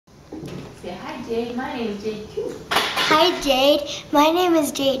Say hi, Jade. My name is Jade too. Hi, Jade. My name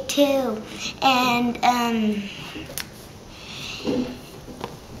is Jade too. And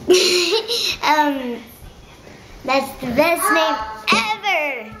that's the best name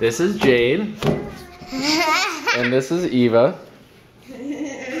ever. This is Jade. And this is Eva.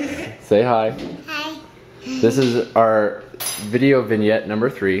 Say hi. Hi. This is our video vignette number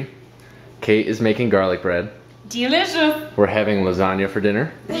 3. Kate is making garlic bread. Delicious. We're having lasagna for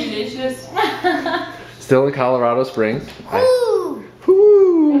dinner. Delicious. Still in Colorado Springs. Ooh.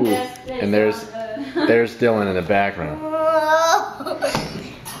 Woo! And there's Dylan in the background. Whoa.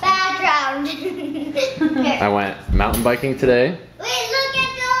 Background. I went mountain biking today, Wait, look at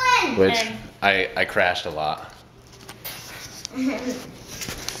Dylan. which I crashed a lot.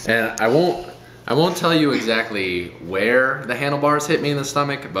 And I won't tell you exactly where the handlebars hit me in the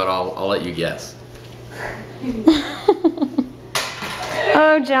stomach, but I'll let you guess.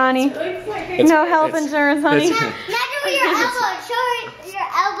 Oh, Johnny. No health insurance, honey. Measure with your elbow. Show her your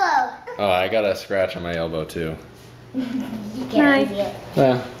elbow. Oh, I got a scratch on my elbow too. You can't see it.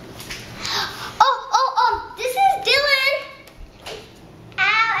 Yeah. Oh, this is Dylan.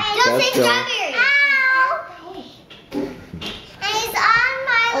 Ow, don't That's say Dylan. strawberry. Ow. And he's on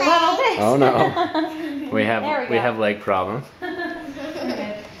my leg. Oh no. We have leg problems. Nice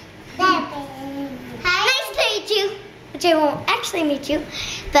to meet you. Which I won't actually meet you,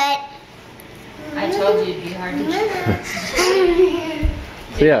 but I told you it'd be hard to get.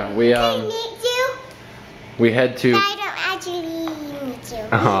 So yeah, meet you. we head to I don't actually meet you.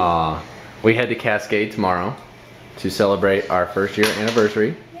 we head to Cascade tomorrow to celebrate our first year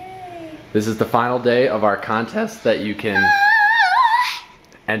anniversary. This is the final day of our contest that you can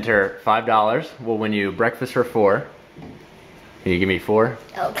enter $5. We'll win you breakfast for 4. Can you give me 4?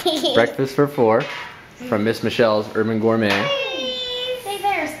 Okay. Breakfast for 4 from Miss Michelle's Urban Gourmet.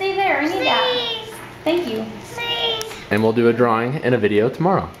 Stay there. I need that. Thank you. And we'll do a drawing and a video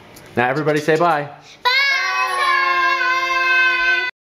tomorrow. Now everybody say bye. Bye.